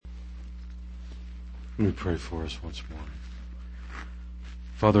Let me pray for us once more.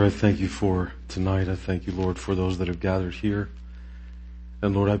 Father, I thank you for tonight. I thank you, Lord, for those that have gathered here.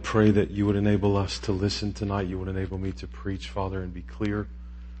 And Lord, I pray that you would enable us to listen tonight. You would enable me to preach, Father, and be clear.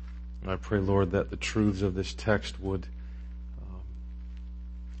 And I pray, Lord, that the truths of this text would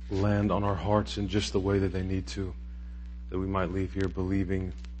land on our hearts in just the way that they need to, that we might leave here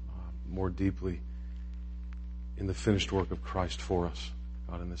believing more deeply in the finished work of Christ for us.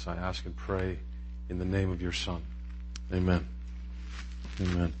 God, in this I ask and pray in the name of your Son. Amen.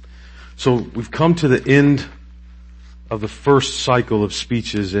 Amen. So we've come to the end of the first cycle of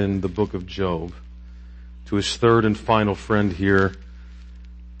speeches in the book of Job, to his third and final friend here,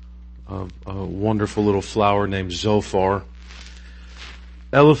 a wonderful little flower named Zophar.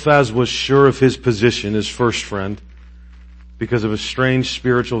 Eliphaz was sure of his position, his first friend, because of a strange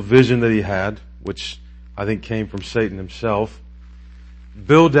spiritual vision that he had, which I think came from Satan himself.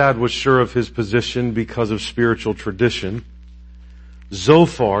 Bildad was sure of his position because of spiritual tradition.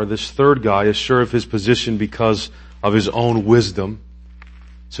 Zophar, this third guy, is sure of his position because of his own wisdom.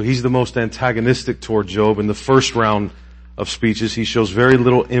 So he's the most antagonistic toward Job. In the first round of speeches, he shows very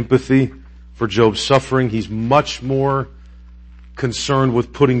little empathy for Job's suffering. He's much more concerned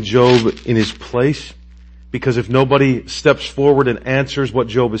with putting Job in his place, because if nobody steps forward and answers what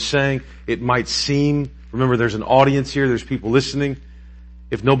Job is saying, it might seem, remember there's an audience here, there's people listening.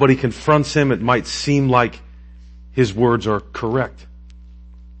 If nobody confronts him, it might seem like his words are correct.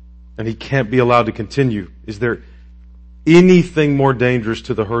 And he can't be allowed to continue. Is there anything more dangerous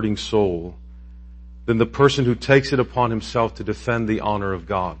to the hurting soul than the person who takes it upon himself to defend the honor of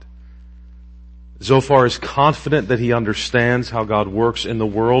God? Zophar is confident that he understands how God works in the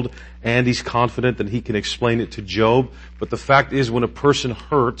world, and he's confident that he can explain it to Job. But the fact is, when a person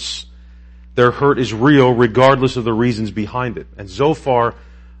hurts, their hurt is real regardless of the reasons behind it. And Zophar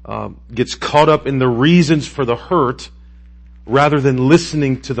gets caught up in the reasons for the hurt rather than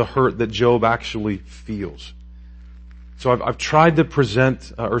listening to the hurt that Job actually feels. So I've tried to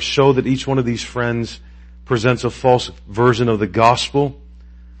present or show that each one of these friends presents a false version of the gospel,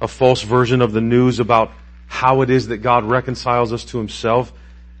 a false version of the news about how it is that God reconciles us to himself.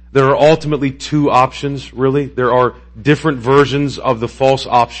 There are ultimately two options, really. There are different versions of the false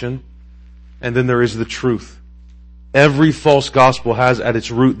option, and then there is the truth. Every false gospel has at its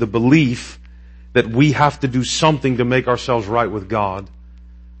root the belief that we have to do something to make ourselves right with God,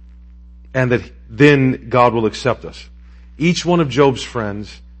 and that then God will accept us. Each one of Job's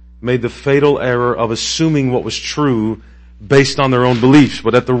friends made the fatal error of assuming what was true based on their own beliefs.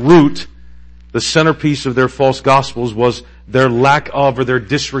 But at the root, the centerpiece of their false gospels was their lack of or their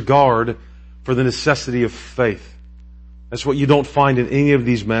disregard for the necessity of faith. That's what you don't find in any of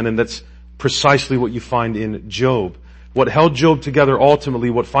these men, and that's precisely what you find in Job. What held Job together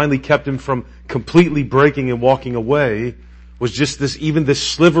ultimately, what finally kept him from completely breaking and walking away, was just this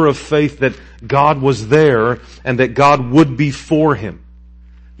sliver of faith that God was there and that God would be for him.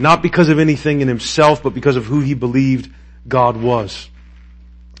 Not because of anything in himself, but because of who he believed God was.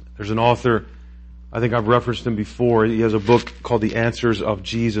 There's an author, I think I've referenced him before. He has a book called The Answers of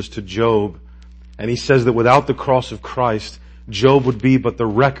Jesus to Job. And he says that without the cross of Christ, Job would be but the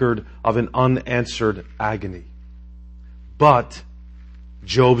record of an unanswered agony. But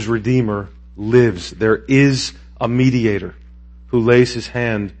Job's Redeemer lives. There is a mediator who lays his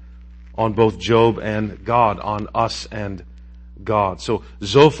hand on both Job and God, on us and God. So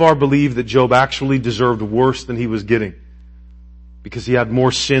Zophar believed that Job actually deserved worse than he was getting, because he had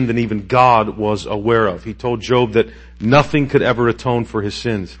more sin than even God was aware of. He told Job that nothing could ever atone for his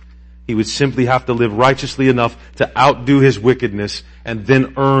sins. He would simply have to live righteously enough to outdo his wickedness and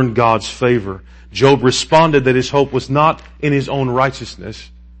then earn God's favor. Job responded that his hope was not in his own righteousness.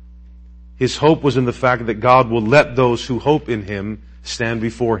 His hope was in the fact that God will let those who hope in him stand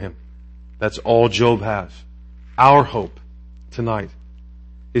before him. That's all Job has. Our hope tonight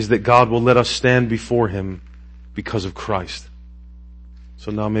is that God will let us stand before him because of Christ.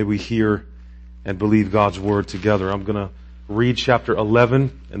 So now may we hear and believe God's word together. I'm going to read chapter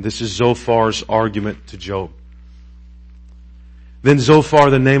 11, and this is Zophar's argument to Job. Then Zophar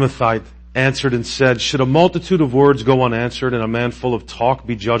the Naamathite answered and said, should a multitude of words go unanswered and a man full of talk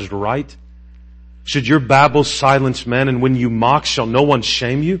be judged right? Should your babble silence men, and when you mock shall no one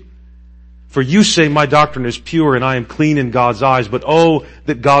shame you? For you say my doctrine is pure and I am clean in God's eyes, but oh,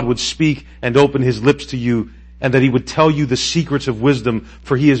 that God would speak and open his lips to you, and that he would tell you the secrets of wisdom,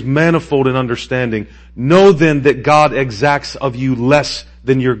 for he is manifold in understanding. Know then that God exacts of you less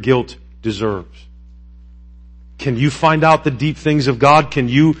than your guilt deserves. Can you find out the deep things of God? Can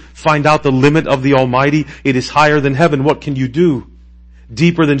you find out the limit of the Almighty? It is higher than heaven. What can you do?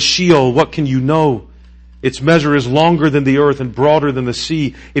 Deeper than Sheol. What can you know? Its measure is longer than the earth and broader than the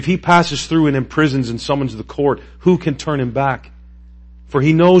sea. If he passes through and imprisons and summons the court, who can turn him back? For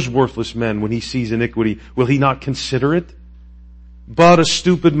he knows worthless men when he sees iniquity. Will he not consider it? But a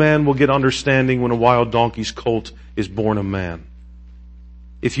stupid man will get understanding when a wild donkey's colt is born a man.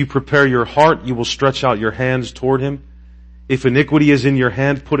 If you prepare your heart, you will stretch out your hands toward him. If iniquity is in your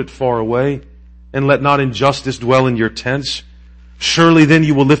hand, put it far away, and let not injustice dwell in your tents. Surely then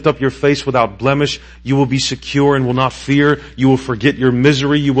you will lift up your face without blemish. You will be secure and will not fear. You will forget your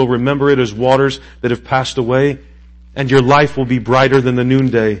misery. You will remember it as waters that have passed away. And your life will be brighter than the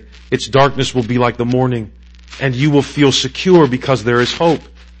noonday. Its darkness will be like the morning. And you will feel secure because there is hope.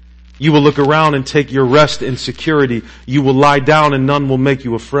 You will look around and take your rest in security. You will lie down and none will make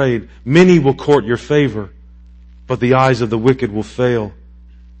you afraid. Many will court your favor, but the eyes of the wicked will fail.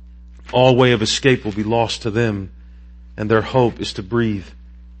 All way of escape will be lost to them, and their hope is to breathe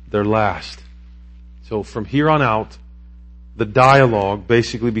their last. So from here on out, the dialogue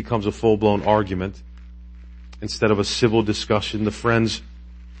basically becomes a full-blown argument instead of a civil discussion. The friends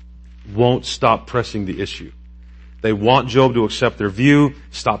won't stop pressing the issue. They want Job to accept their view,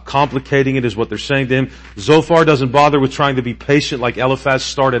 stop complicating it is what they're saying to him. Zophar doesn't bother with trying to be patient like Eliphaz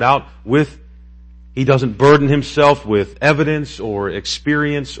started out with. He doesn't burden himself with evidence or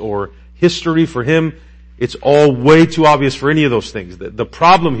experience or history. For him, it's all way too obvious for any of those things. The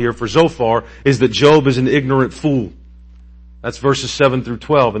problem here for Zophar is that Job is an ignorant fool. That's verses 7 through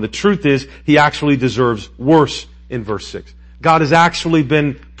 12. And the truth is, he actually deserves worse in verse 6. God has actually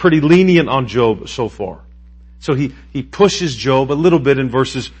been pretty lenient on Job so far. So he pushes Job a little bit in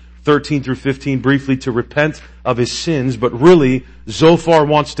verses 13 through 15 briefly to repent of his sins, but really Zophar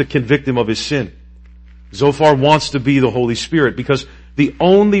wants to convict him of his sin. Zophar wants to be the Holy Spirit because the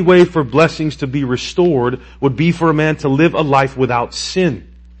only way for blessings to be restored would be for a man to live a life without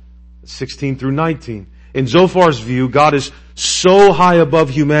sin. 16 through 19. In Zophar's view, God is so high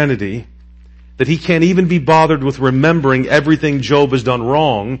above humanity that he can't even be bothered with remembering everything Job has done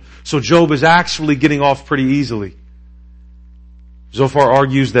wrong, so Job is actually getting off pretty easily. Zophar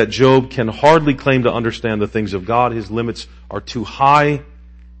argues that Job can hardly claim to understand the things of God. His limits are too high.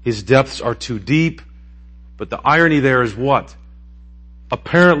 His depths are too deep. But the irony there is what?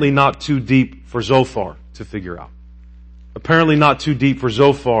 Apparently not too deep for Zophar to figure out. Apparently not too deep for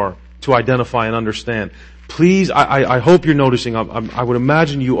Zophar to identify and understand. Please, I hope you're noticing, I would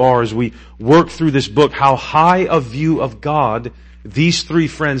imagine you are as we work through this book, how high a view of God these three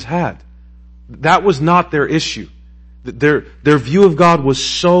friends had. That was not their issue. Their view of God was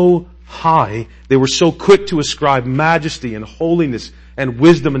so high, they were so quick to ascribe majesty and holiness and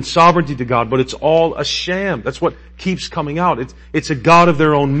wisdom and sovereignty to God, but it's all a sham. That's what keeps coming out. It's a God of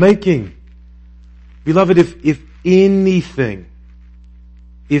their own making. Beloved, if anything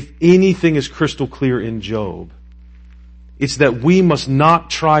is crystal clear in Job, it's that we must not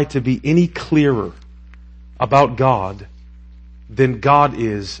try to be any clearer about God than God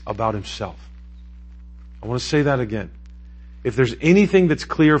is about Himself. I want to say that again. If there's anything that's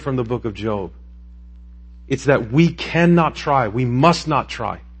clear from the book of Job, it's that we cannot try, we must not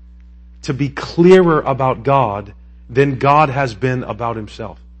try to be clearer about God than God has been about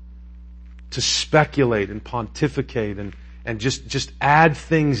Himself. To speculate and pontificate and just add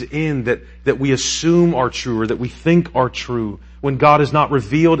things in that we assume are true or that we think are true when God has not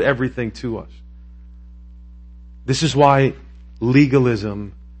revealed everything to us. This is why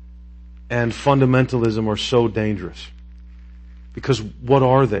legalism and fundamentalism are so dangerous. Because what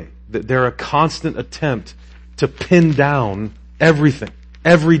are they? They're a constant attempt to pin down everything,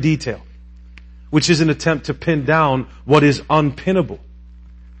 every detail, which is an attempt to pin down what is unpinnable.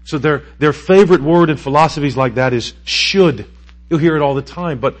 So their favorite word in philosophies like that is should. You'll hear it all the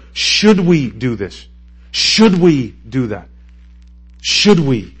time, but should we do this? Should we do that? Should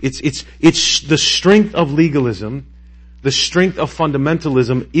we? It's the strength of legalism, the strength of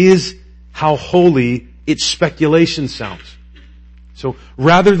fundamentalism is how holy its speculation sounds. So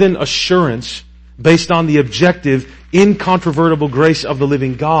rather than assurance based on the objective, incontrovertible grace of the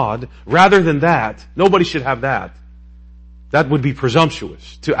living God, rather than that, nobody should have that. That would be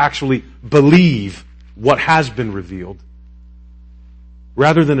presumptuous to actually believe what has been revealed.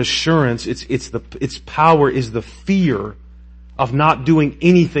 Rather than assurance, its power is the fear of not doing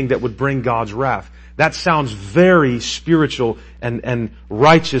anything that would bring God's wrath. That sounds very spiritual and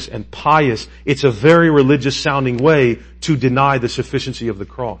righteous and pious. It's a very religious sounding way to deny the sufficiency of the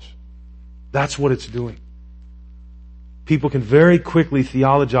cross. That's what it's doing. People can very quickly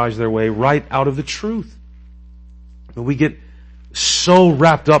theologize their way right out of the truth. But we get so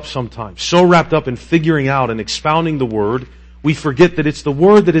wrapped up sometimes, so wrapped up in figuring out and expounding the Word, we forget that it's the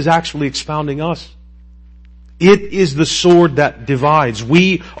Word that is actually expounding us. It is the sword that divides.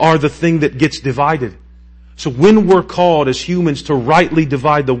 We are the thing that gets divided. So when we're called as humans to rightly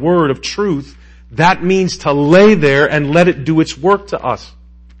divide the word of truth, that means to lay there and let it do its work to us.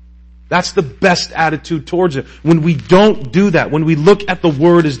 That's the best attitude towards it. When we don't do that, when we look at the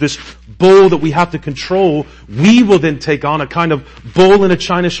word as this bull that we have to control, we will then take on a kind of bull in a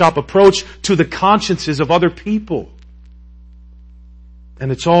china shop approach to the consciences of other people.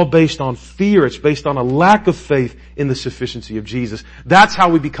 And it's all based on fear. It's based on a lack of faith in the sufficiency of Jesus. That's how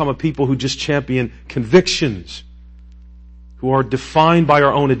we become a people who just champion convictions, who are defined by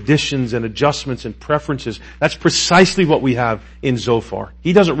our own additions and adjustments and preferences. That's precisely what we have in Zophar.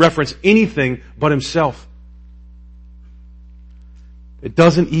 He doesn't reference anything but himself. It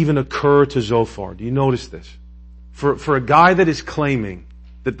doesn't even occur to Zophar. Do you notice this? For a guy that is claiming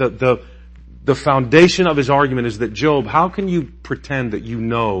that the foundation of his argument is that, Job, how can you pretend that you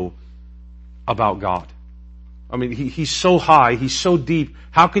know about God? I mean, he's so high, he's so deep,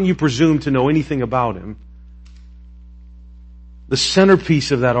 how can you presume to know anything about him? The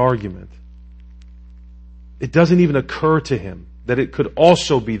centerpiece of that argument, it doesn't even occur to him that it could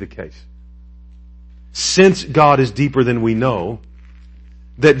also be the case, since God is deeper than we know,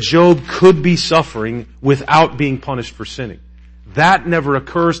 that Job could be suffering without being punished for sinning. That never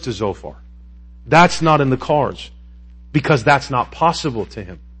occurs to Zophar. That's not in the cards, because that's not possible to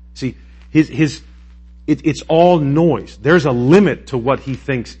him. See, it's all noise. There's a limit to what he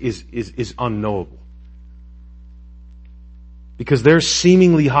thinks is unknowable. Because their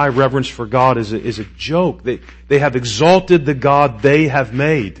seemingly high reverence for God is a joke. They have exalted the God they have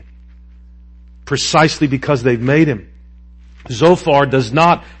made, precisely because they've made him. Zophar does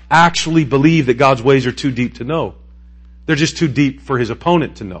not actually believe that God's ways are too deep to know. They're just too deep for his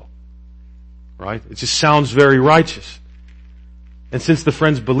opponent to know. Right? It just sounds very righteous. And since the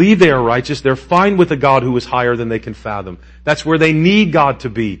friends believe they are righteous, they're fine with a God who is higher than they can fathom. That's where they need God to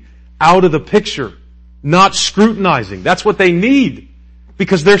be, out of the picture, not scrutinizing. That's what they need,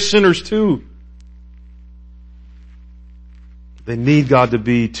 because they're sinners too. They need God to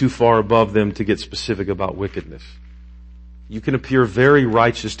be too far above them to get specific about wickedness. You can appear very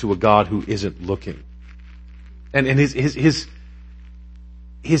righteous to a God who isn't looking. And his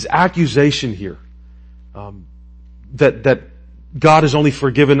accusation here, that God is only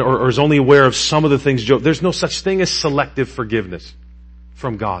forgiven or is only aware of some of the things Job, there's no such thing as selective forgiveness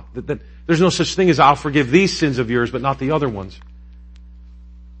from God. There's no such thing as I'll forgive these sins of yours but not the other ones.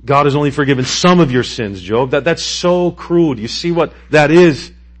 God has only forgiven some of your sins, Job. That's so cruel. Do you see what that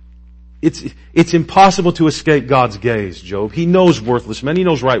is? It's impossible to escape God's gaze, Job. He knows worthless men. He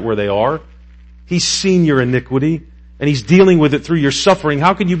knows right where they are. He's seen your iniquity, and He's dealing with it through your suffering.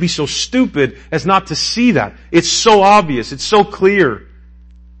 How can you be so stupid as not to see that? It's so obvious. It's so clear.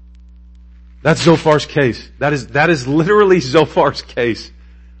 That's Zophar's case. That is literally Zophar's case.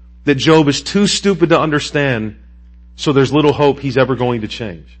 That Job is too stupid to understand, so there's little hope he's ever going to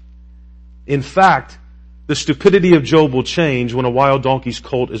change. In fact, the stupidity of Job will change when a wild donkey's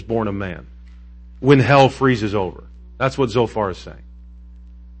colt is born a man. When hell freezes over. That's what Zophar is saying.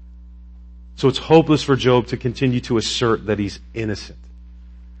 So it's hopeless for Job to continue to assert that he's innocent.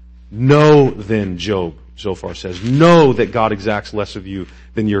 Know then, Job, Zophar says, know that God exacts less of you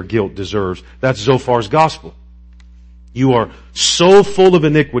than your guilt deserves. That's Zophar's gospel. You are so full of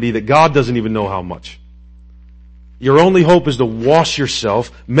iniquity that God doesn't even know how much. Your only hope is to wash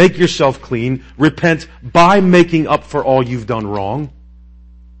yourself, make yourself clean, repent by making up for all you've done wrong.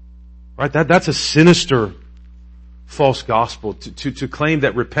 Right? That's a sinister false gospel to claim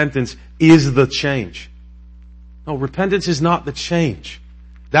that repentance is the change. No, repentance is not the change.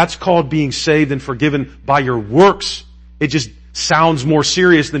 That's called being saved and forgiven by your works. It just sounds more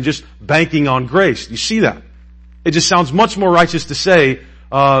serious than just banking on grace. You see that? It just sounds much more righteous to say,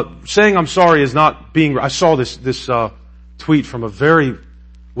 saying I'm sorry is not being. I saw this tweet from a very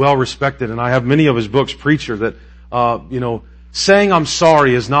well-respected, and I have many of his books, preacher, that saying I'm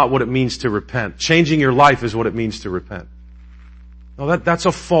sorry is not what it means to repent. Changing your life is what it means to repent. No, that's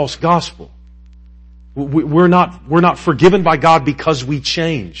a false gospel. We're not forgiven by God because we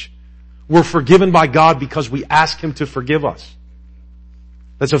change. We're forgiven by God because we ask Him to forgive us.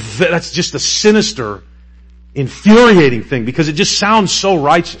 That's just a sinister, infuriating thing, because it just sounds so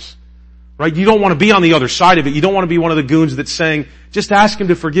righteous. Right? You don't want to be on the other side of it. You don't want to be one of the goons that's saying, just ask Him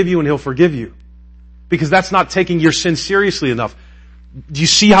to forgive you and He'll forgive you. Because that's not taking your sin seriously enough. Do you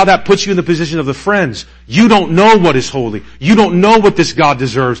see how that puts you in the position of the friends? You don't know what is holy. You don't know what this God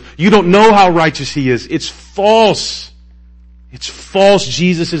deserves. You don't know how righteous He is. It's false. It's false.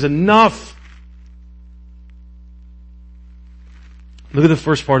 Jesus is enough. Look at the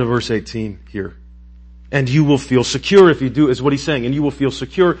first part of verse 18 here. and you will feel secure if you do, is what he's saying. And you will feel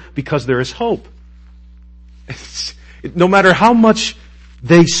secure because there is hope. No matter how much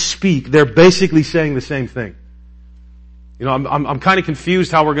they speak, they're basically saying the same thing. You know, I'm kind of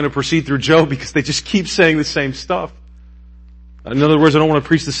confused how we're going to proceed through Job because they just keep saying the same stuff. In other words, I don't want to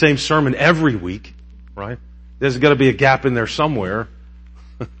preach the same sermon every week, right? There's got to be a gap in there somewhere.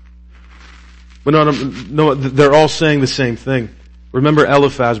 But no, they're all saying the same thing. Remember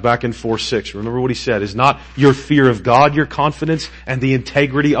Eliphaz back in 4:6. Remember what he said. Is not your fear of God your confidence and the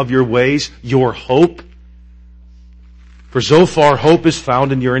integrity of your ways your hope? For Zophar, hope is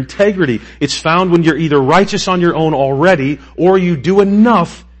found in your integrity. It's found when you're either righteous on your own already or you do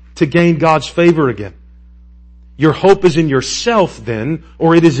enough to gain God's favor again. Your hope is in yourself then,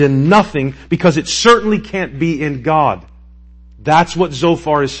 or it is in nothing, because it certainly can't be in God. That's what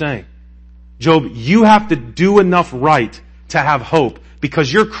Zophar is saying. Job, you have to do enough right to have hope,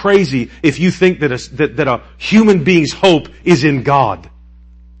 because you're crazy if you think that a human being's hope is in God.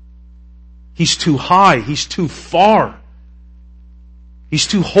 He's too high. He's too far. He's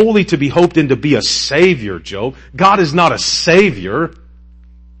too holy to be hoped in to be a savior, Job. God is not a savior.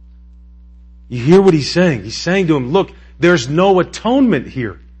 You hear what he's saying? He's saying to him, look, there's no atonement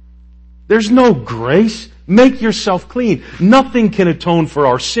here. There's no grace. Make yourself clean. Nothing can atone for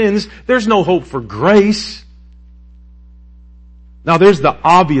our sins. There's no hope for grace. Now there's the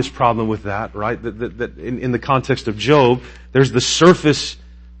obvious problem with that, right? That in the context of Job, there's the surface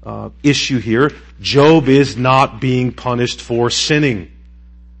issue here. Job is not being punished for sinning.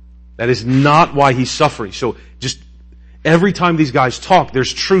 That is not why he's suffering. So just every time these guys talk,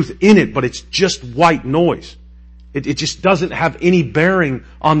 there's truth in it, but it's just white noise. It just doesn't have any bearing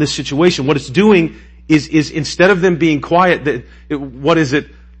on this situation. What it's doing is instead of them being quiet, what is it?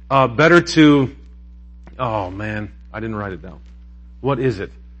 Better to, oh man, I didn't write it down. What is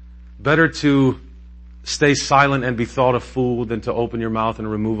it? Better to stay silent and be thought a fool than to open your mouth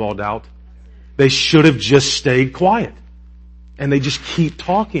and remove all doubt. They should have just stayed quiet. And they just keep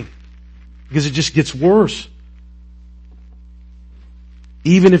talking. Because it just gets worse.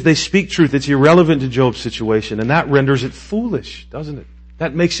 Even if they speak truth, it's irrelevant to Job's situation. And that renders it foolish, doesn't it?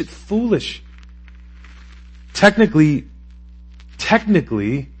 That makes it foolish. Technically,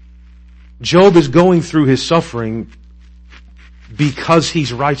 Job is going through his suffering because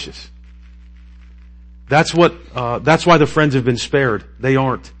he's righteous. That's why the friends have been spared. They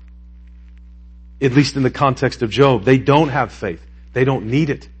aren't. At least in the context of Job. They don't have faith. They don't need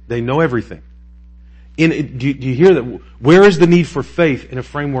it. They know everything. Do you hear that? Where is the need for faith in a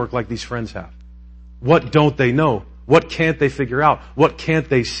framework like these friends have? What don't they know? What can't they figure out? What can't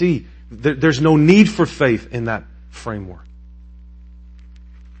they see? There's no need for faith in that framework.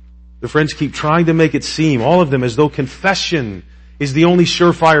 The friends keep trying to make it seem, all of them, as though confession is the only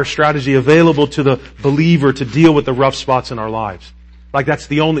surefire strategy available to the believer to deal with the rough spots in our lives. Like that's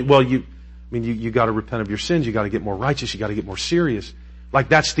the only, you gotta repent of your sins, you gotta get more righteous, you gotta get more serious. Like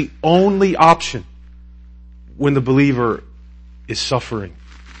that's the only option when the believer is suffering.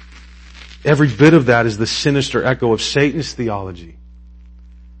 Every bit of that is the sinister echo of Satan's theology.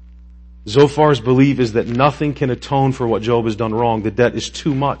 Zophar's belief is that nothing can atone for what Job has done wrong. The debt is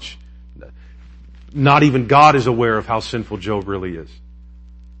too much. Not even God is aware of how sinful Job really is.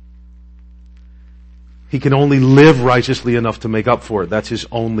 He can only live righteously enough to make up for it. That's his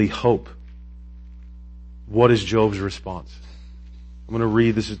only hope. What is Job's response? I'm going to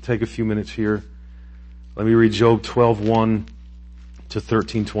read, this will take a few minutes here. Let me read Job 12:1 to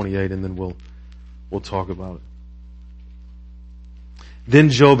 13:28 and then we'll talk about it. Then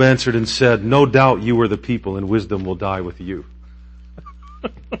Job answered and said, no doubt you are the people and wisdom will die with you.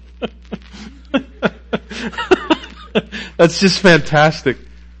 That's just fantastic.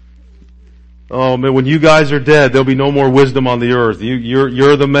 Oh man, when you guys are dead, there'll be no more wisdom on the earth.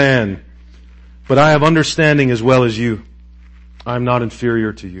 You're the man. But I have understanding as well as you. I am not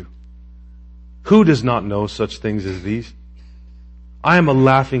inferior to you. Who does not know such things as these? I am a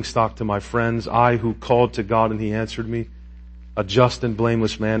laughingstock to my friends. I who called to God and He answered me. A just and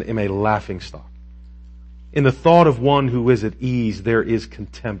blameless man, am a laughingstock. In the thought of one who is at ease, there is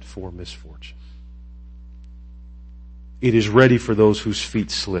contempt for misfortune. It is ready for those whose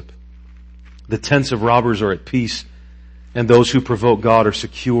feet slip. The tents of robbers are at peace, and those who provoke God are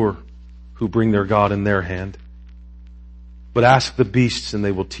secure, who bring their God in their hand. But ask the beasts and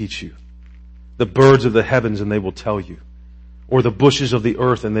they will teach you. The birds of the heavens and they will tell you. Or the bushes of the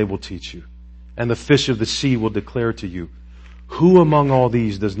earth and they will teach you. And the fish of the sea will declare to you. Who among all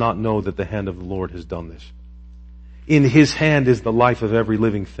these does not know that the hand of the Lord has done this? In His hand is the life of every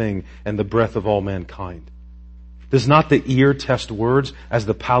living thing and the breath of all mankind. Does not the ear test words as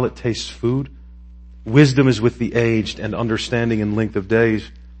the palate tastes food? Wisdom is with the aged, and understanding in length of days.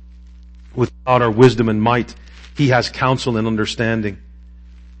 With God are wisdom and might. He has counsel and understanding.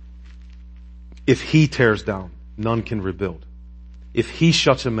 If He tears down, none can rebuild. If He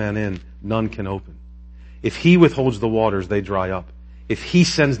shuts a man in, none can open. If He withholds the waters, they dry up. If He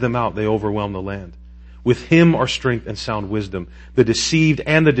sends them out, they overwhelm the land. With Him are strength and sound wisdom. The deceived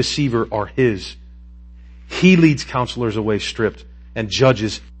and the deceiver are His. He leads counselors away stripped and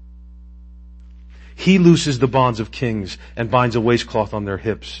judges. He looses the bonds of kings and binds a waistcloth on their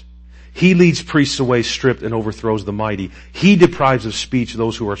hips. He leads priests away stripped and overthrows the mighty. He deprives of speech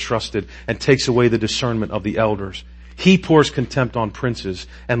those who are trusted and takes away the discernment of the elders. He pours contempt on princes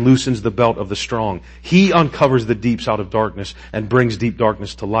and loosens the belt of the strong. He uncovers the deeps out of darkness and brings deep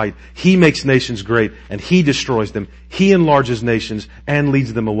darkness to light. He makes nations great and He destroys them. He enlarges nations and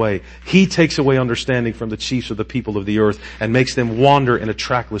leads them away. He takes away understanding from the chiefs of the people of the earth and makes them wander in a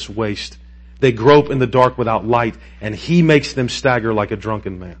trackless waste. They grope in the dark without light, and He makes them stagger like a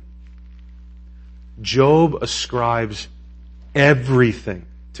drunken man. Job ascribes everything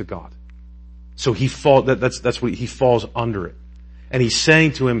to God. So he falls under it. And he's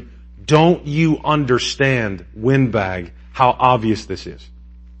saying to him, don't you understand, windbag, how obvious this is?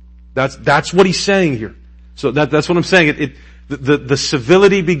 That's what he's saying here. So that's what I'm saying. The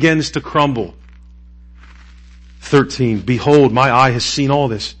civility begins to crumble. 13, behold, my eye has seen all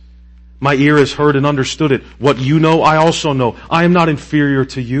this. My ear has heard and understood it. What you know, I also know. I am not inferior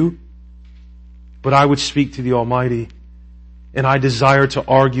to you, but I would speak to the Almighty, and I desire to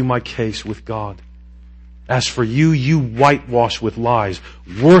argue my case with God. As for you, you whitewash with lies.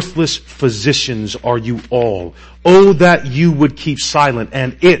 Worthless physicians are you all. Oh, that you would keep silent,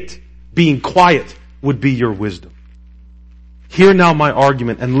 and it, being quiet, would be your wisdom. Hear now my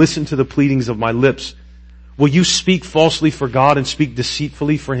argument, and listen to the pleadings of my lips. Will you speak falsely for God and speak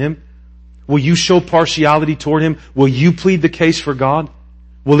deceitfully for Him? Will you show partiality toward Him? Will you plead the case for God?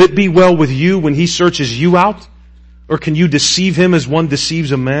 Will it be well with you when He searches you out? Or can you deceive Him as one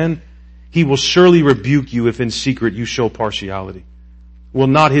deceives a man? He will surely rebuke you if in secret you show partiality. Will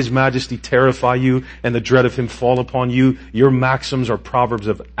not His majesty terrify you and the dread of Him fall upon you? Your maxims are proverbs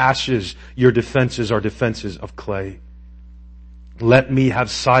of ashes. Your defenses are defenses of clay. Let me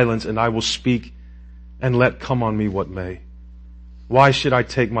have silence and I will speak, and let come on me what may. Why should I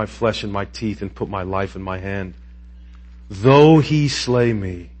take my flesh in my teeth and put my life in my hand? Though He slay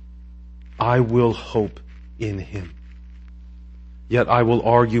me, I will hope in Him. Yet I will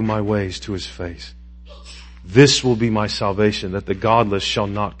argue my ways to His face. This will be my salvation, that the godless shall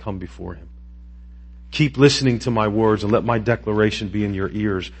not come before Him. Keep listening to my words, and let my declaration be in your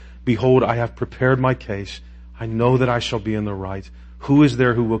ears. Behold, I have prepared my case. I know that I shall be in the right. Who is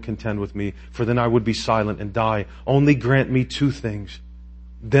there who will contend with me? For then I would be silent and die. Only grant me two things.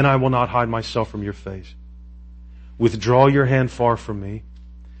 Then I will not hide myself from your face. Withdraw your hand far from me,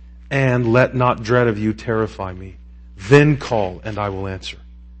 and let not dread of you terrify me. Then call, and I will answer.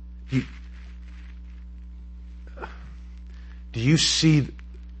 Do you see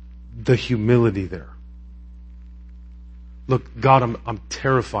the humility there? Look, God, I'm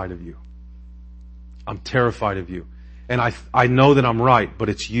terrified of you. I'm terrified of you. And I know that I'm right, but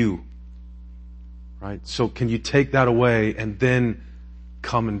it's you. Right? So can you take that away and then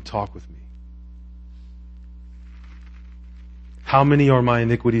come and talk with me? How many are my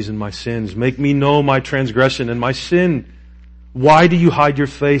iniquities and my sins? Make me know my transgression and my sin. Why do you hide your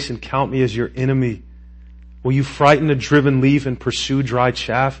face and count me as your enemy? Will you frighten a driven leaf and pursue dry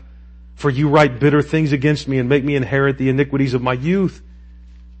chaff? For you write bitter things against me and make me inherit the iniquities of my youth.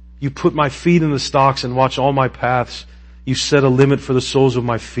 You put my feet in the stocks and watch all my paths. You set a limit for the soles of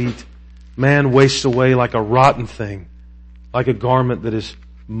my feet. Man wastes away like a rotten thing, like a garment that is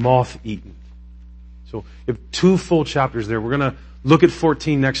moth-eaten. So you have 2 full chapters there. We're going to look at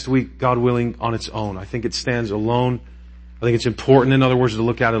 14 next week, God willing, on its own. I think it stands alone. I think it's important, in other words, to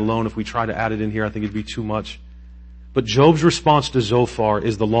look at it alone. If we try to add it in here, I think it'd be too much. But Job's response to Zophar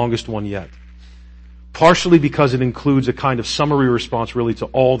is the longest one yet. Partially because it includes a kind of summary response really to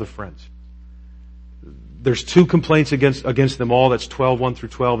all the friends. There's 2 complaints against them all. That's 12, 1 through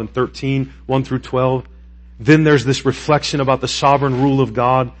 12, and 13, 1 through 12. Then there's this reflection about the sovereign rule of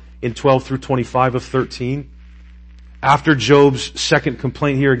God in 12 through 25 of 13. After Job's second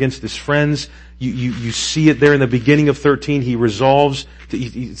complaint here against his friends, you see it there in the beginning of 13. He resolves,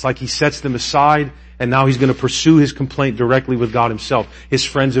 it's like he sets them aside, and now he's going to pursue his complaint directly with God Himself. His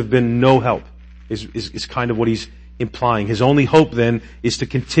friends have been no help, is kind of what he's implying. His only hope then is to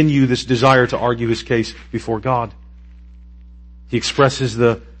continue this desire to argue his case before God. He expresses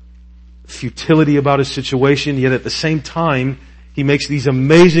the futility about his situation, yet at the same time, He makes these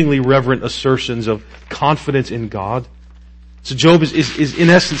amazingly reverent assertions of confidence in God. So Job is in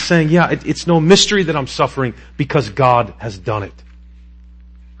essence saying, yeah, it's no mystery that I'm suffering because God has done it.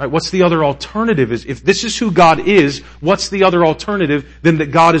 Right? What's the other alternative? If this is who God is, what's the other alternative than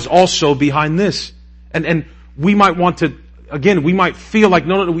that God is also behind this? And we might want to, again, we might feel like,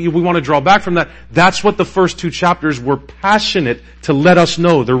 no, we want to draw back from that. That's what the first 2 chapters were passionate to let us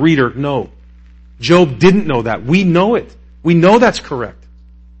know, the reader know. Job didn't know that. We know it. We know that's correct.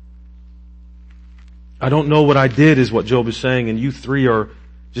 I don't know what I did is what Job is saying, and you 3 are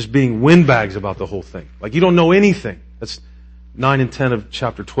just being windbags about the whole thing. Like you don't know anything. That's 9 and 10 of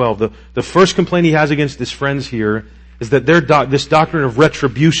chapter 12. The first complaint he has against his friends here is that this doctrine of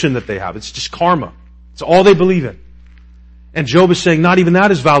retribution that they have, it's just karma. It's all they believe in. And Job is saying not even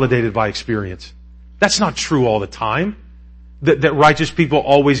that is validated by experience. That's not true all the time. That righteous people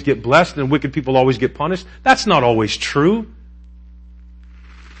always get blessed and wicked people always get punished. That's not always true.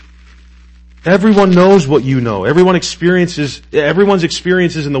 Everyone knows what you know. Everyone's experiences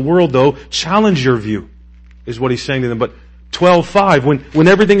in the world, though, challenge your view, is what he's saying to them. But 12:5, when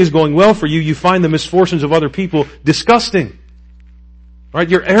everything is going well for you, you find the misfortunes of other people disgusting. Right?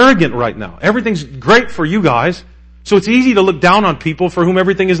 You're arrogant right now. Everything's great for you guys. So it's easy to look down on people for whom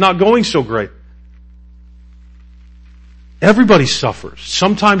everything is not going so great. Everybody suffers.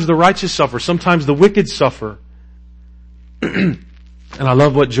 Sometimes the righteous suffer. Sometimes the wicked suffer. And I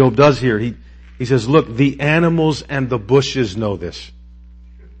love what Job does here. He says, look, the animals and the bushes know this.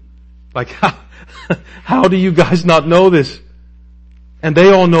 Like, how do you guys not know this? And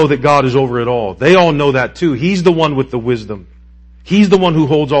they all know that God is over it all. They all know that too. He's the one with the wisdom. He's the one who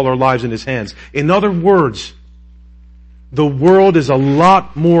holds all our lives in His hands. In other words, the world is a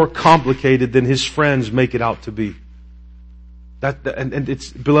lot more complicated than his friends make it out to be. And it's,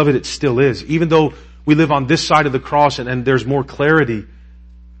 beloved, it still is. Even though we live on this side of the cross and there's more clarity,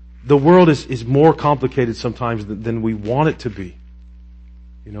 the world is more complicated sometimes than we want it to be.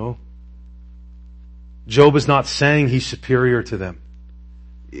 You know? Job is not saying he's superior to them.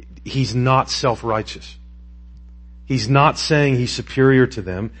 He's not self-righteous. He's not saying he's superior to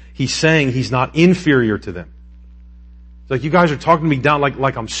them. He's saying he's not inferior to them. It's like, you guys are talking me down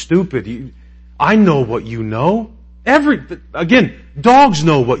like I'm stupid. I know what you know. Again, dogs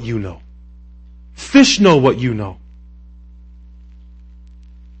know what you know. Fish know what you know.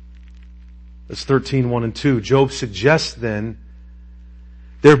 That's 13:1 and 2. Job suggests then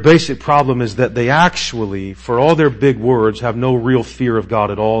their basic problem is that they actually, for all their big words, have no real fear of God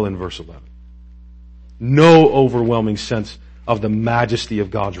at all in verse 11. No overwhelming sense of the majesty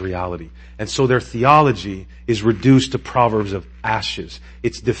of God's reality. And so their theology is reduced to proverbs of ashes.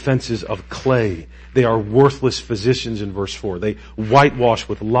 It's defenses of clay. They are worthless physicians in verse 4. They whitewash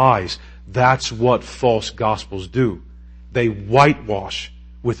with lies. That's what false gospels do. They whitewash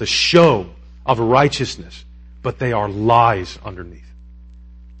with a show of righteousness, but they are lies underneath.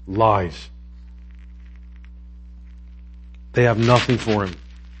 Lies. They have nothing for him.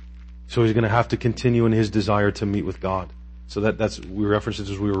 So he's going to have to continue in his desire to meet with God. So we referenced it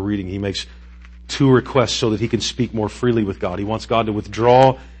as we were reading. He makes 2 requests so that he can speak more freely with God. He wants God to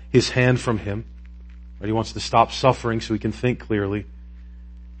withdraw His hand from him. Right? He wants to stop suffering so he can think clearly.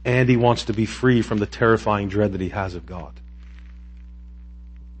 And he wants to be free from the terrifying dread that he has of God.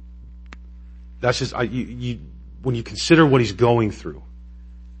 That's just, when you consider what he's going through,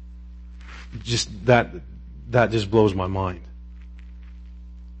 just that just blows my mind.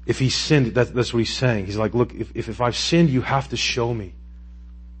 If he sinned, that's what he's saying. He's like, look, if I've sinned, you have to show me.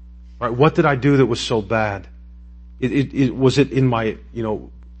 Right? What did I do that was so bad? Was it in my,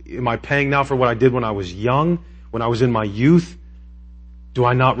 am I paying now for what I did when I was young? When I was in my youth? Do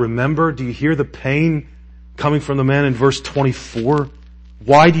I not remember? Do you hear the pain coming from the man in verse 24?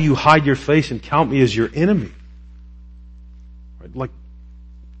 Why do you hide your face and count me as your enemy? Right? Like,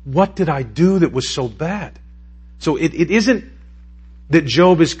 what did I do that was so bad? So it isn't that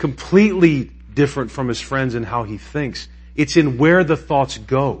Job is completely different from his friends in how he thinks. It's in where the thoughts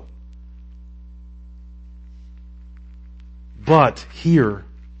go. But here,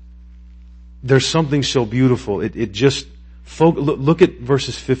 there's something so beautiful. Look at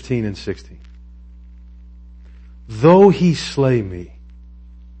verses 15 and 16. Though he slay me,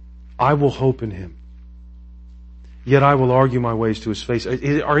 I will hope in him. Yet I will argue my ways to his face.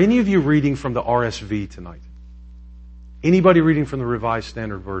 Are any of you reading from the RSV tonight? Anybody reading from the Revised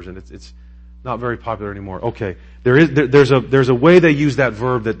Standard Version? It's not very popular anymore. Okay. There's a way they use that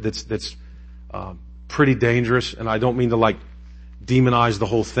verb that's pretty dangerous, and I don't mean to demonize the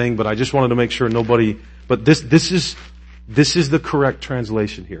whole thing, but I just wanted to make sure but this is the correct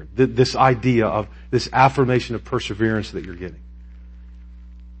translation here. This idea of this affirmation of perseverance that you're getting.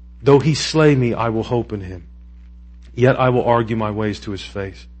 Though he slay me, I will hope in him. Yet I will argue my ways to his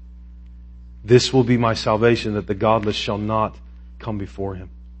face. This will be my salvation, that the godless shall not come before him.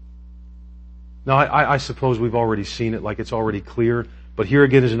 Now, I suppose we've already seen it, like it's already clear. But here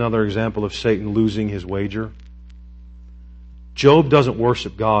again is another example of Satan losing his wager. Job doesn't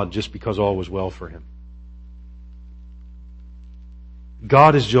worship God just because all was well for him.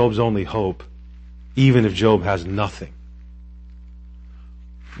 God is Job's only hope, even if Job has nothing.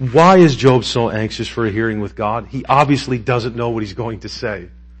 Why is Job so anxious for a hearing with God? He obviously doesn't know what he's going to say.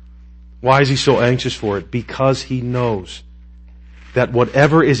 Why is he so anxious for it? Because he knows that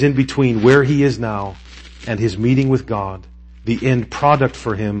whatever is in between where he is now and his meeting with God, the end product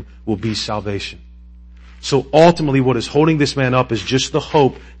for him will be salvation. So ultimately what is holding this man up is just the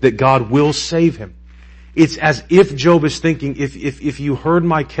hope that God will save him. It's as if Job is thinking, if you heard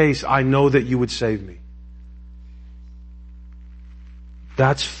my case, I know that you would save me.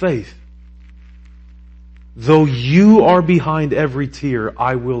 That's faith. Though you are behind every tear,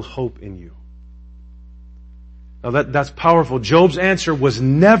 I will hope in you. Now that's powerful. Job's answer was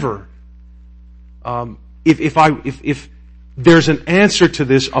never, if there's an answer to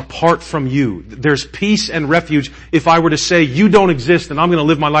this apart from you. There's peace and refuge if I were to say, you don't exist and I'm going to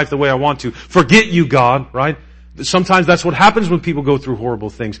live my life the way I want to. Forget you, God, right? Sometimes that's what happens when people go through horrible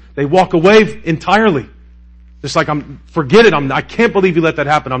things. They walk away entirely. Just like, forget it. I can't believe you let that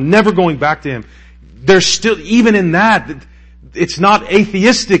happen. I'm never going back to him. There's still, even in that, it's not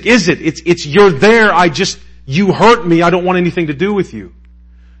atheistic, is it? It's you're there. You hurt me. I don't want anything to do with you.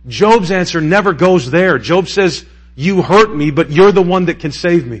 Job's answer never goes there. Job says, you hurt me, but you're the one that can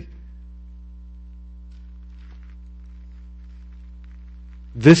save me.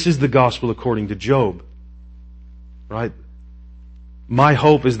 This is the gospel according to Job. Right? My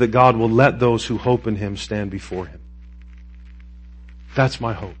hope is that God will let those who hope in him stand before him. That's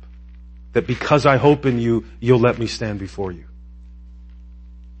my hope. That because I hope in you, you'll let me stand before you.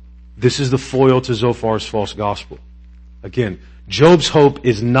 This is the foil to Zophar's false gospel. Again, Job's hope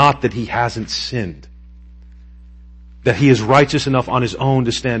is not that he hasn't sinned. That he is righteous enough on his own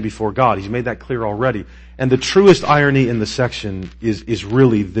to stand before God. He's made that clear already. And the truest irony in the section is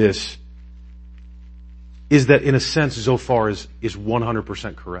really this. Is that in a sense Zophar is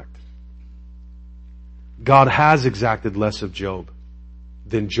 100% correct. God has exacted less of Job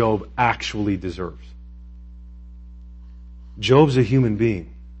than Job actually deserves. Job's a human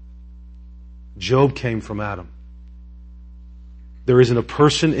being. Job came from Adam. There isn't a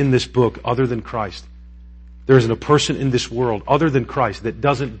person in this book other than Christ. There isn't a person in this world other than Christ that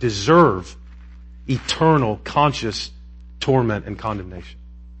doesn't deserve eternal, conscious torment and condemnation.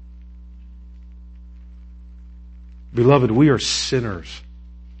 Beloved, we are sinners.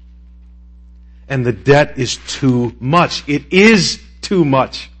 And the debt is too much. It is too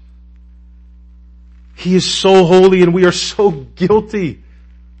much. He is so holy and we are so guilty.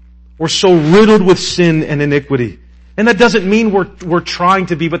 We're so riddled with sin and iniquity. And that doesn't mean we're trying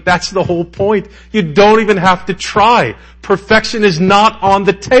to be, but that's the whole point. You don't even have to try. Perfection is not on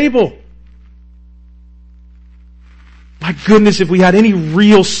the table. My goodness, if we had any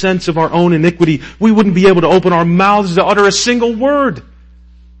real sense of our own iniquity, we wouldn't be able to open our mouths to utter a single word.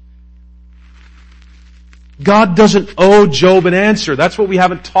 God doesn't owe Job an answer. That's what we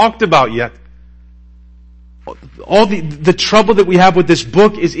haven't talked about yet. All the trouble that we have with this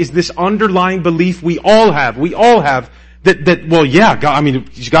book is this underlying belief we all have. We all have that well, yeah, God,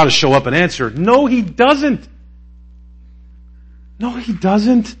 he's got to show up and answer. No, he doesn't. No, he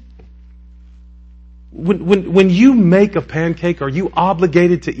doesn't. When you make a pancake, are you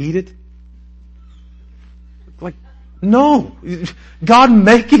obligated to eat it? Like, no. God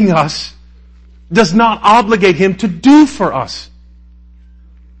making us does not obligate him to do for us.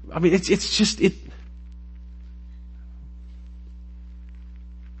 It's just.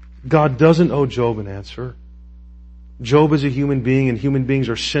 God doesn't owe Job an answer. Job is a human being and human beings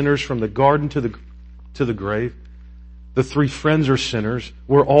are sinners from the garden to the grave. The three friends are sinners.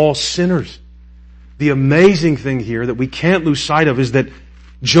 We're all sinners. The amazing thing here that we can't lose sight of is that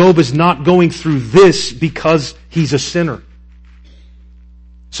Job is not going through this because he's a sinner.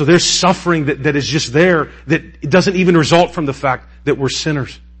 So there's suffering that is just there that it doesn't even result from the fact that we're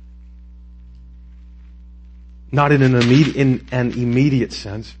sinners. Not in an immediate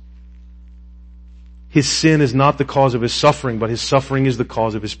sense. His sin is not the cause of his suffering, but his suffering is the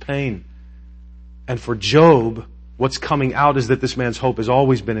cause of his pain. And for Job, what's coming out is that this man's hope has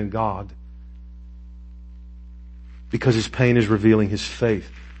always been in God. Because his pain is revealing his faith.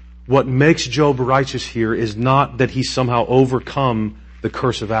 What makes Job righteous here is not that he somehow overcome the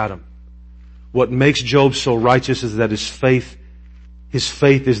curse of Adam. What makes Job so righteous is that his faith His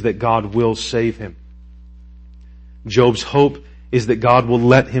faith is that God will save him. Job's hope is that God will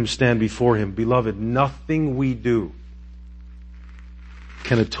let him stand before him. Beloved, nothing we do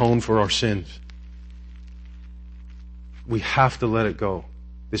can atone for our sins. We have to let it go.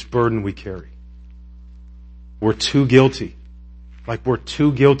 This burden we carry. We're too guilty. Like we're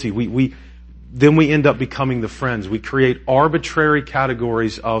too guilty. Then we end up becoming the friends. We create arbitrary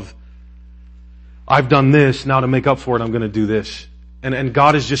categories of, I've done this, now to make up for it, I'm going to do this. And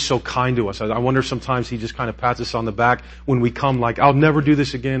God is just so kind to us. I wonder sometimes He just kind of pats us on the back when we come like, I'll never do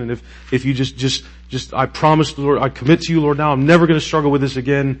this again. And if you just, I promise the Lord, I commit to you, Lord, now I'm never going to struggle with this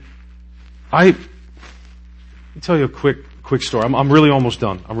again. Let me tell you a quick story. I'm really almost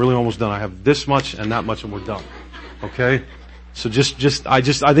done. I have this much and that much and we're done. Okay? So I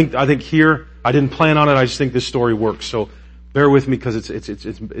think here, I didn't plan on it. I just think this story works. So bear with me because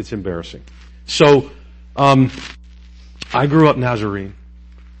it's embarrassing. So, I grew up Nazarene,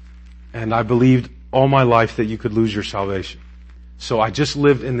 and I believed all my life that you could lose your salvation. So I just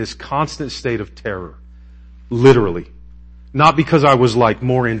lived in this constant state of terror. Literally. Not because I was like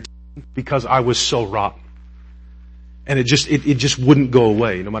more in, because I was so rotten. And it just wouldn't go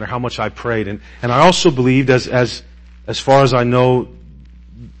away, no matter how much I prayed. And I also believed, as far as I know,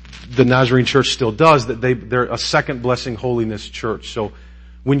 the Nazarene church still does, that they're a second blessing holiness church. So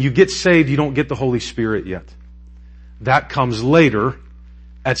when you get saved, you don't get the Holy Spirit yet. That comes later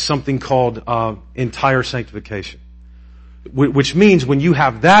at something called entire sanctification. Which means when you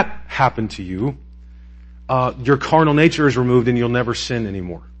have that happen to you, your carnal nature is removed and you'll never sin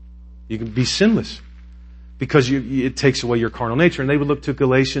anymore. You can be sinless. Because it takes away your carnal nature. And they would look to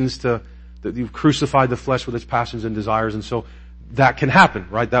Galatians that you've crucified the flesh with its passions and desires. And so that can happen,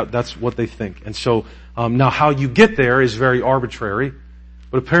 right? That's what they think. And so now how you get there is very arbitrary.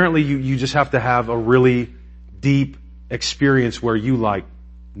 But apparently you just have to have a really deep experience where you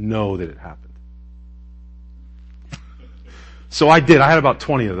know that it happened. So I did. I had about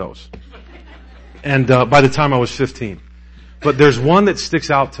 20 of those. And by the time I was 15. But there's one that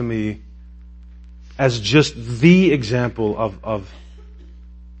sticks out to me as just the example of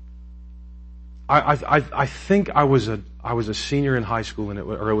I think I was a senior in high school,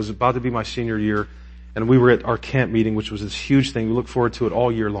 or it was about to be my senior year, and we were at our camp meeting, which was this huge thing. We looked forward to it all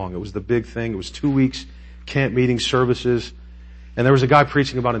year long. It was the big thing. It was 2 weeks, camp meeting, services, and there was a guy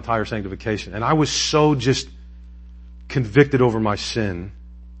preaching about entire sanctification. And I was so just convicted over my sin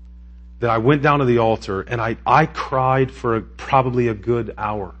that I went down to the altar and I cried for probably a good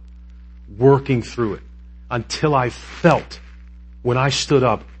hour, working through it, until I felt, when I stood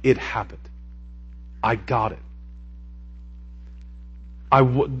up, it happened. I got it.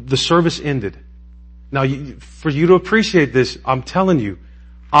 The service ended. Now, for you to appreciate this, I'm telling you,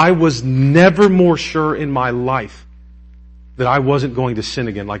 I was never more sure in my life that I wasn't going to sin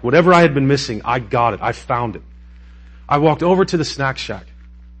again. Like whatever I had been missing, I got it. I found it. I walked over to the snack shack,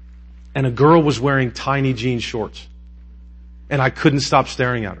 and a girl was wearing tiny jean shorts, and I couldn't stop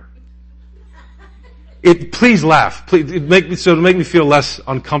staring at her. Please laugh. Please, to make me feel less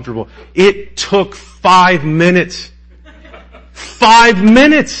uncomfortable. It took 5 minutes. 5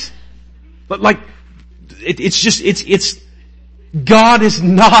 minutes! But it's God is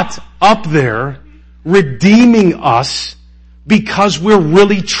not up there redeeming us because we're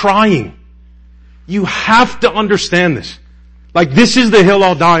really trying. You have to understand this. This is the hill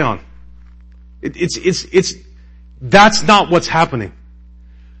I'll die on. That's not what's happening.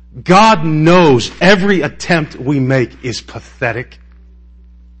 God knows every attempt we make is pathetic.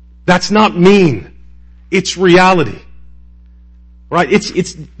 That's not mean. It's reality. Right?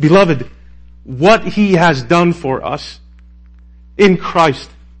 It's, beloved, what He has done for us in Christ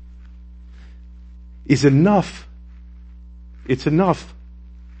is enough. It's enough.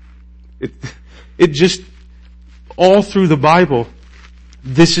 It just, all through the Bible,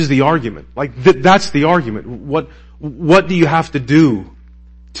 this is the argument. That's the argument. What do you have to do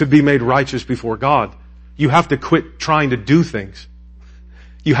to be made righteous before God? You have to quit trying to do things.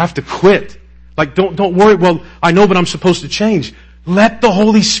 You have to quit. Don't worry, well, I know, but I'm supposed to change. Let the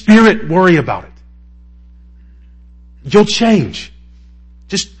Holy Spirit worry about it. You'll change.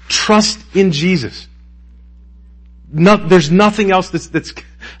 Just trust in Jesus. There's nothing else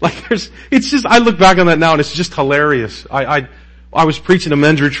it's just, I look back on that now and it's just hilarious. I was preaching a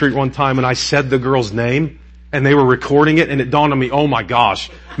men's retreat one time and I said the girl's name and they were recording it and it dawned on me, oh my gosh,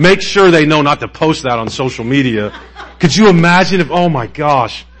 make sure they know not to post that on social media. Could you imagine oh my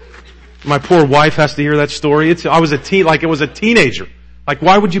gosh, my poor wife has to hear that story. It was a teenager.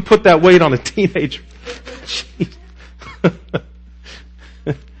 Why would you put that weight on a teenager?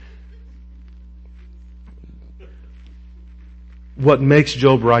 What makes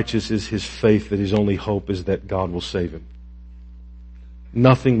Job righteous is his faith that his only hope is that God will save him.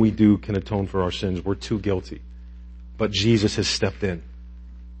 Nothing we do can atone for our sins. We're too guilty. But Jesus has stepped in.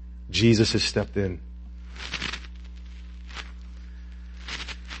 Jesus has stepped in.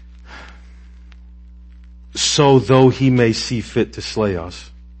 So though he may see fit to slay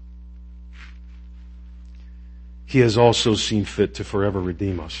us, he has also seen fit to forever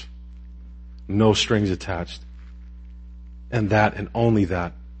redeem us. No strings attached. And that and only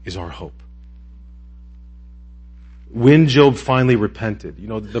that is our hope. When Job finally repented,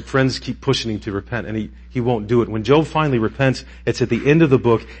 the friends keep pushing him to repent and he won't do it. When Job finally repents, it's at the end of the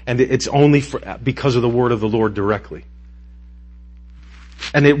book and it's only because of the word of the Lord directly.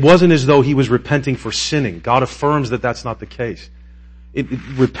 And it wasn't as though he was repenting for sinning. God affirms that that's not the case.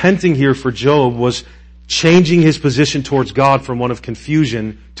 Repenting here for Job was changing his position towards God from one of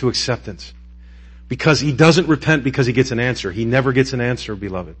confusion to acceptance. Because he doesn't repent because he gets an answer. He never gets an answer,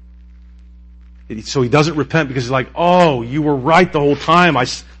 beloved. So he doesn't repent because he's like, oh, you were right the whole time.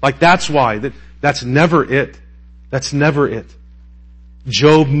 That's why. That's never it. That's never it.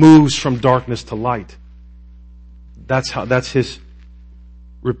 Job moves from darkness to light. That's his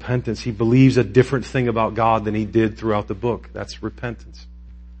repentance. He believes a different thing about God than he did throughout the book. That's repentance.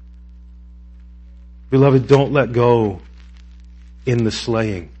 Beloved, don't let go in the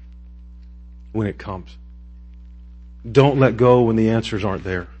slaying when it comes. Don't let go when the answers aren't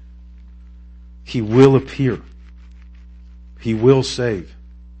there. He will appear. He will save.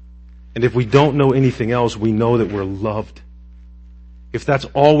 And if we don't know anything else, we know that we're loved. If that's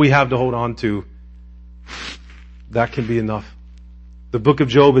all we have to hold on to, that can be enough. The book of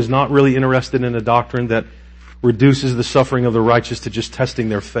Job is not really interested in a doctrine that reduces the suffering of the righteous to just testing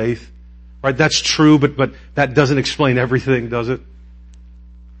their faith. Right? That's true, but that doesn't explain everything, does it?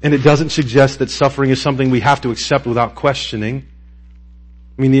 And it doesn't suggest that suffering is something we have to accept without questioning.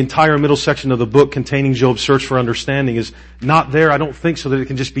 I mean, the entire middle section of the book containing Job's search for understanding is not there, I don't think, so that it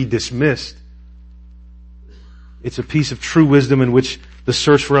can just be dismissed. It's a piece of true wisdom in which the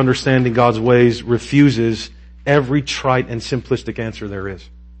search for understanding God's ways refuses every trite and simplistic answer there is.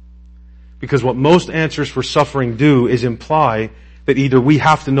 Because what most answers for suffering do is imply that either we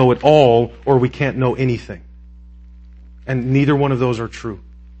have to know it all or we can't know anything. And neither one of those are true.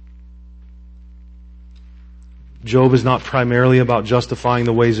 Job is not primarily about justifying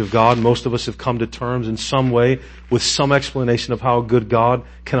the ways of God. Most of us have come to terms in some way with some explanation of how a good God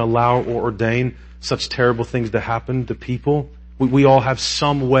can allow or ordain such terrible things to happen to people. We all have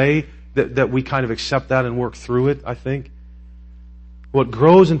some way that we kind of accept that and work through it, I think. What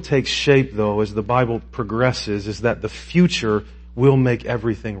grows and takes shape, though, as the Bible progresses, is that the future will make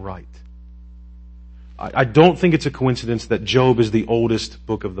everything right. I don't think it's a coincidence that Job is the oldest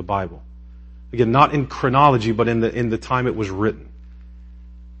book of the Bible. Again, not in chronology, but in the time it was written.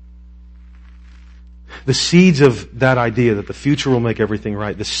 The seeds of that idea that the future will make everything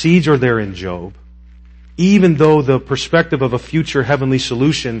right, the seeds are there in Job, even though the perspective of a future heavenly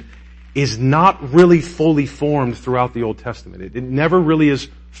solution is not really fully formed throughout the Old Testament. It never really is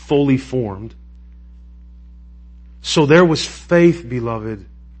fully formed. So there was faith, beloved,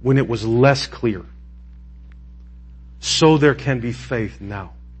 when it was less clear. So there can be faith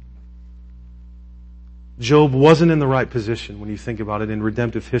now. Job wasn't in the right position, when you think about it, in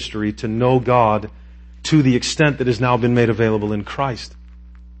redemptive history to know God to the extent that has now been made available in Christ.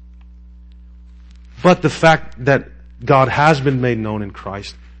 But the fact that God has been made known in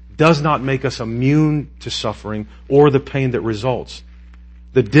Christ does not make us immune to suffering or the pain that results.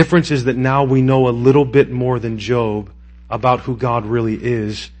 The difference is that now we know a little bit more than Job about who God really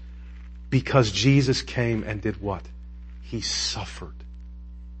is, because Jesus came and did what? He suffered.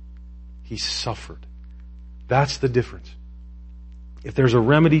 He suffered. That's the difference. If there's a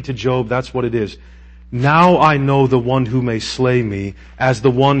remedy to Job, that's what it is. Now I know the one who may slay me as the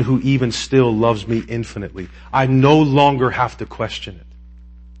one who even still loves me infinitely. I no longer have to question it.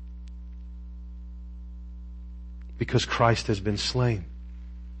 Because Christ has been slain.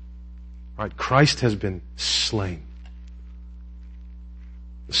 Right? Christ has been slain.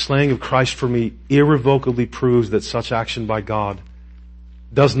 The slaying of Christ for me irrevocably proves that such action by God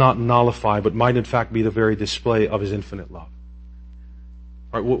does not nullify, but might in fact be the very display of His infinite love.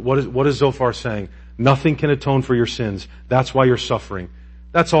 All right, what is Zophar saying? Nothing can atone for your sins. That's why you're suffering.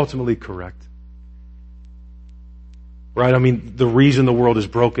 That's ultimately correct. Right? I mean, the reason the world is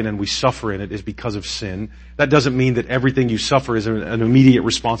broken and we suffer in it is because of sin. That doesn't mean that everything you suffer is an immediate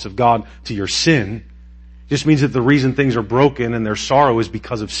response of God to your sin. It just means that the reason things are broken and there's sorrow is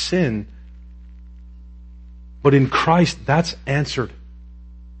because of sin. But in Christ, that's answered.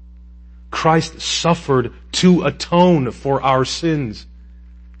 Christ suffered to atone for our sins,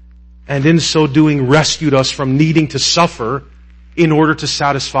 and in so doing rescued us from needing to suffer in order to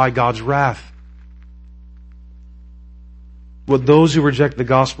satisfy God's wrath. What those who reject the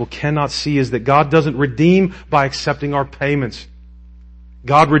gospel cannot see is that God doesn't redeem by accepting our payments.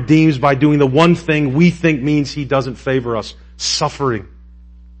 God redeems by doing the one thing we think means He doesn't favor us: suffering.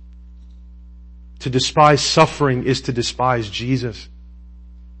 To despise suffering is to despise Jesus.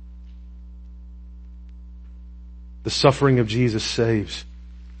 The suffering of Jesus saves.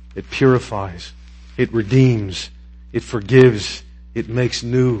 It purifies. It redeems. It forgives. It makes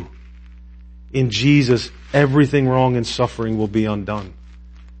new. In Jesus, everything wrong in suffering will be undone.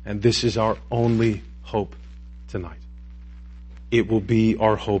 And this is our only hope tonight. It will be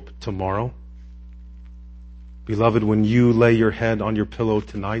our hope tomorrow. Beloved, when you lay your head on your pillow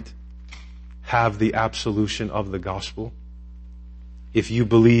tonight, have the absolution of the gospel. If you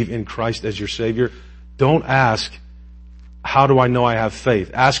believe in Christ as your Savior, don't ask, how do I know I have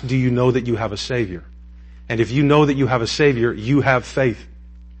faith? Ask, do you know that you have a Savior? And if you know that you have a Savior, you have faith.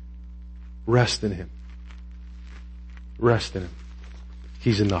 Rest in Him. Rest in Him.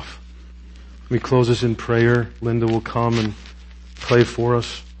 He's enough. Let me close this in prayer. Linda will come and pray for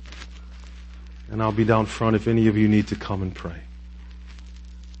us. And I'll be down front if any of you need to come and pray.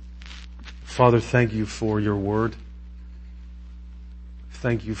 Father, thank you for your word.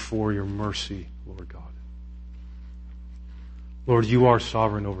 Thank you for your mercy, Lord God. Lord, you are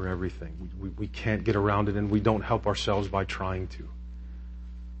sovereign over everything. We can't get around it, and we don't help ourselves by trying to.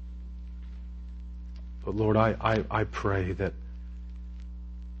 But Lord, I pray that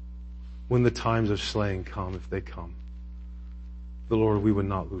when the times of slaying come, if they come, the Lord, we would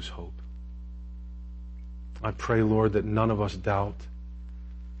not lose hope. I pray, Lord, that none of us doubt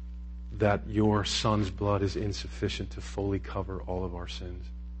that your Son's blood is insufficient to fully cover all of our sins.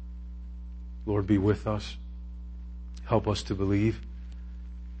 Lord, be with us. Help us to believe.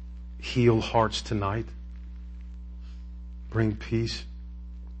 Heal hearts tonight. Bring peace.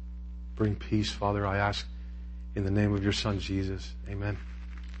 Bring peace, Father, I ask in the name of your Son, Jesus. Amen.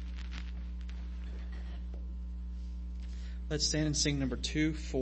 Let's stand and sing number 2, 4.